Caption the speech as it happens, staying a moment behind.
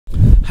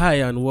Hi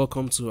and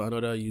welcome to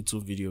another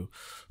YouTube video.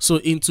 So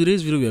in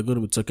today's video we are going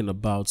to be talking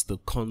about the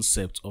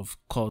concept of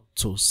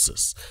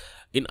kurtosis.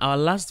 In our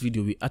last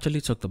video we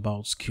actually talked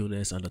about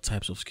skewness and the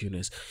types of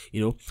skewness.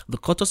 The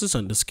kurtosis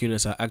and the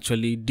skewness are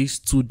actually these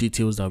two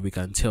details that we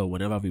can tell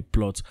whenever we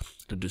plot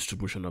the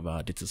distribution of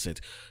our dataset.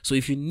 So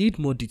if you need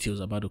more details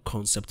about the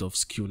concept of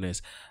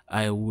skewness,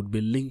 I would be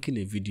linking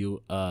a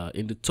video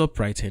in the top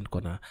right hand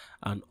corner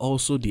and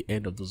also the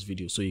end of this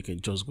video, so you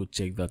can just go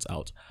check that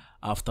out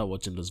after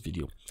watching this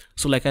video.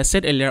 So like I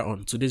said earlier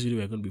on, today's video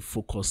we're going to be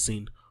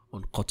focusing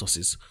on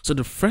kurtosis. So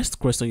the first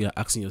question you're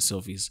asking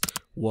yourself is,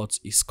 what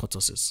is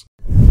kurtosis?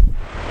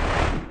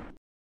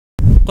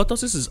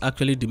 Kurtosis is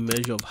actually the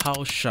measure of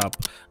how sharp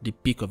the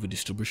peak of a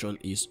distribution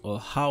is,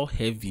 or how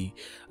heavy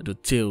the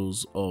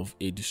tails of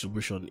a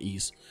distribution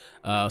is.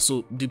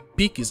 So the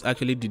peak is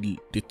actually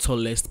the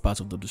tallest part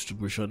of the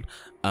distribution,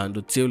 and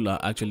the tail are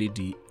actually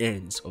the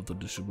ends of the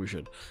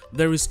distribution.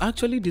 There is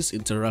actually this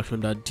interaction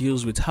that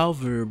deals with how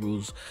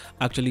variables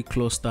actually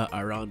cluster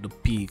around the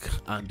peak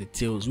and the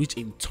tails, which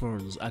in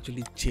turns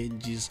actually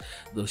changes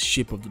the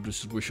shape of the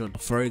distribution.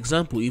 For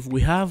example, if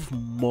we have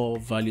more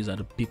values at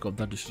the peak of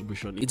that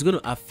distribution, it's going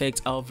to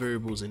affect how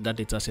variables in that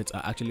data set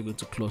are actually going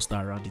to cluster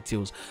around the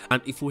tails.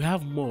 And if we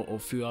have more or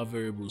fewer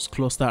variables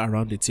cluster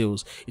around the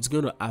tails, it's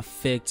going to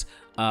affect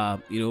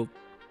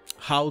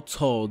how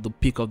tall the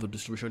peak of the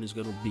distribution is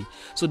going to be.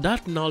 So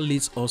that now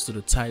leads us to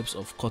the types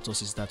of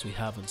kurtosis that we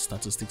have in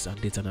statistics and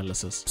data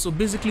analysis. So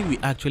basically we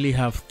actually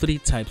have three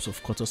types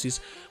of kurtosis.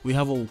 We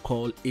have what we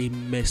call a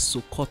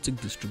Mesokurtic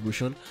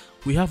distribution,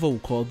 we have what we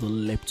call the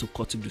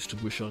Leptokurtic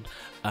distribution,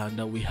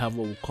 and we have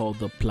what we call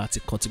the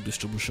Platykurtic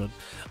distribution.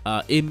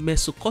 A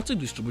Mesokurtic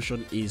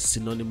distribution is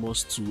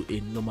synonymous to a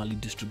normally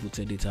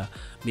distributed data,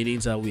 meaning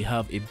that we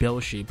have a bell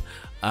shape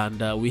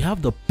and we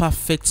have the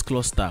perfect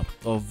cluster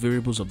of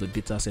variables of the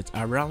data set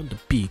around the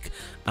peak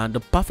and the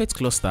perfect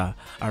cluster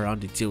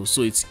around the tail.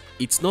 So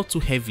it's not too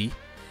heavy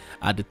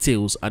at the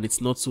tails, and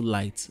it's not too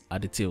light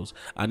at the tails,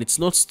 and it's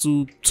not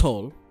too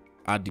tall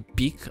at the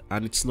peak,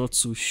 and it's not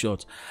too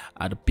short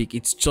at the peak.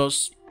 It's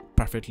just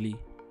perfectly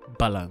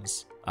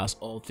balanced, as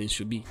all things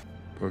should be.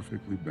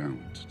 Perfectly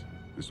balanced,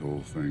 as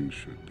all things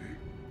should be.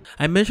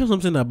 I mentioned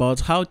something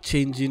about how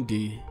changing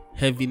the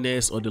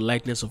heaviness or the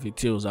lightness of the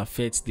tails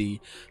affects the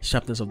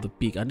sharpness of the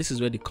peak, and this is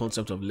where the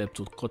concept of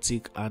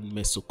Leptokurtic and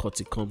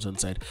Mesokurtic comes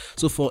inside.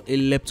 So for a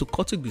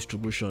Leptokurtic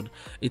distribution,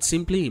 it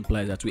simply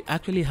implies that we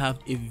actually have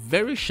a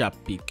very sharp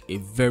peak, a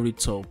very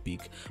tall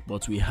peak,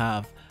 but we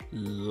have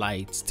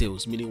light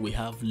tails, meaning we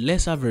have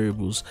lesser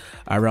variables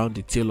around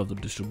the tail of the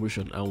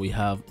distribution, and we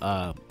have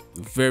a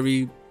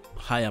very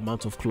high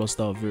amount of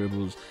cluster of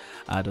variables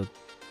at the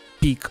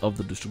peak of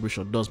the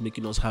distribution, thus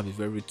making us have a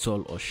very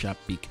tall or sharp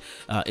peak.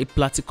 A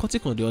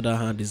Platykurtic, on the other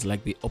hand, is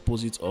like the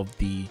opposite of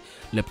the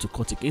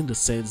Leptokurtic, in the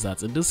sense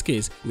that in this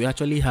case we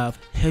actually have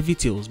heavy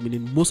tails,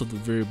 meaning most of the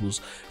variables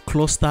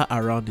cluster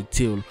around the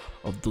tail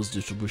of those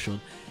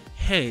distribution.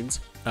 Hence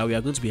we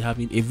are going to be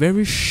having a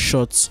very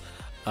short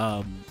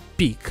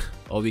peak,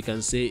 or we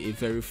can say a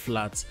very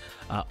flat,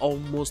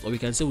 almost, or we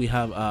can say we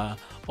have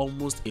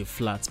almost a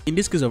flat. In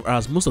this case of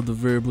ours, most of the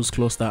variables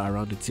cluster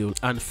around the tail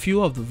and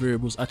few of the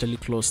variables actually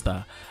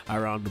cluster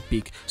around the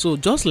peak. So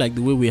just like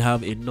the way we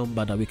have a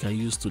number that we can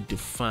use to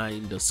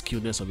define the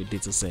skewness of a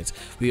data set,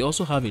 we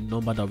also have a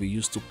number that we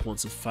use to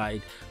quantify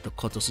the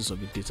kurtosis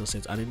of a data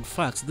set, and in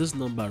fact this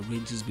number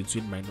ranges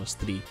between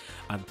 -3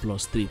 and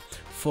 +3.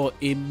 For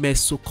a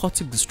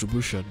Mesokurtic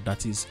distribution,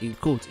 that is in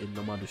quote a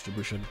normal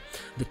distribution,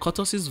 the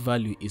kurtosis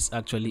value is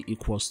actually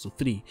equals to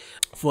 3.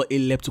 For a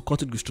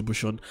Leptokurtic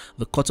distribution,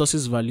 the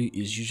kurtosis value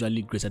is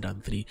usually greater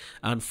than 3,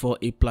 and for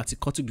a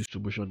Platykurtic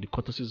distribution, the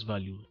kurtosis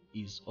value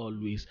is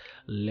always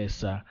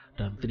lesser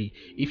than 3.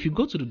 If you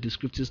go to the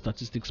descriptive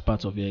statistics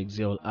part of your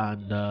Excel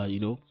and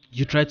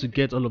you try to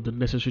get all of the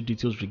necessary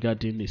details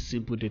regarding a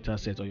simple data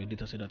set or your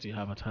data set that you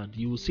have at hand,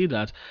 you will see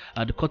that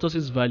the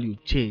kurtosis value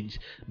change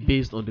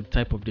based on the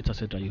type of data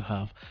set that you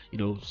have.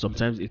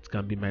 Sometimes it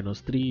can be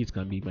 -3, it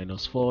can be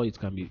 -4, it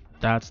can be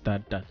that.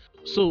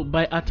 So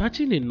by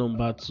attaching a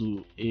number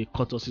to a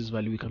kurtosis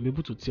value, we can be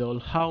able to tell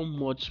how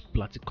much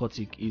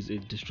Platykurtic is a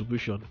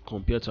distribution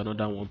compared to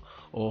another one,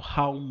 or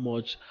how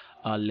much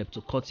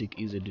Leptokurtic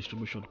is a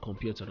distribution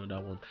compared to another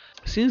one.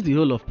 Since the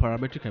whole of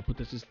parametric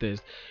hypothesis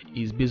test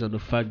is based on the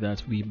fact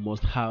that we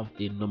must have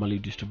a normally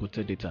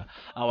distributed data,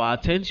 our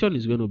attention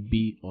is going to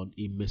be on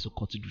a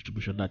Mesokurtic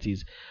distribution. That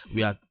is,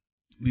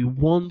 we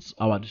want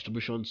our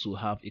distribution to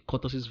have a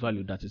kurtosis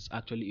value that is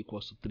actually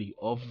equals to 3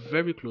 or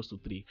very close to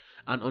 3,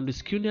 and on the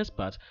skewness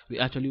part we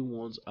actually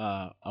want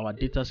our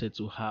data set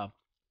to have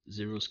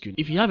 0 skew.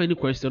 If you have any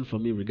question for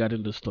me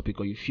regarding this topic,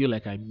 or you feel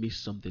like I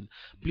missed something,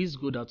 please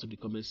go down to the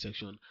comment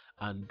section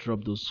and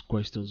drop those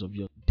questions of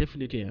yours.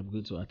 Definitely I'm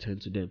going to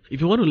attend to them.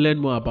 If you want to learn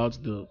more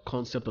about the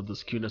concept of the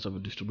skewness of a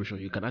distribution,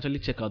 you can actually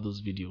check out this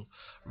video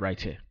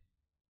right here.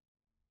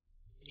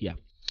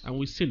 And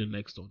we'll see you in the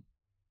next one.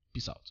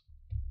 Peace out.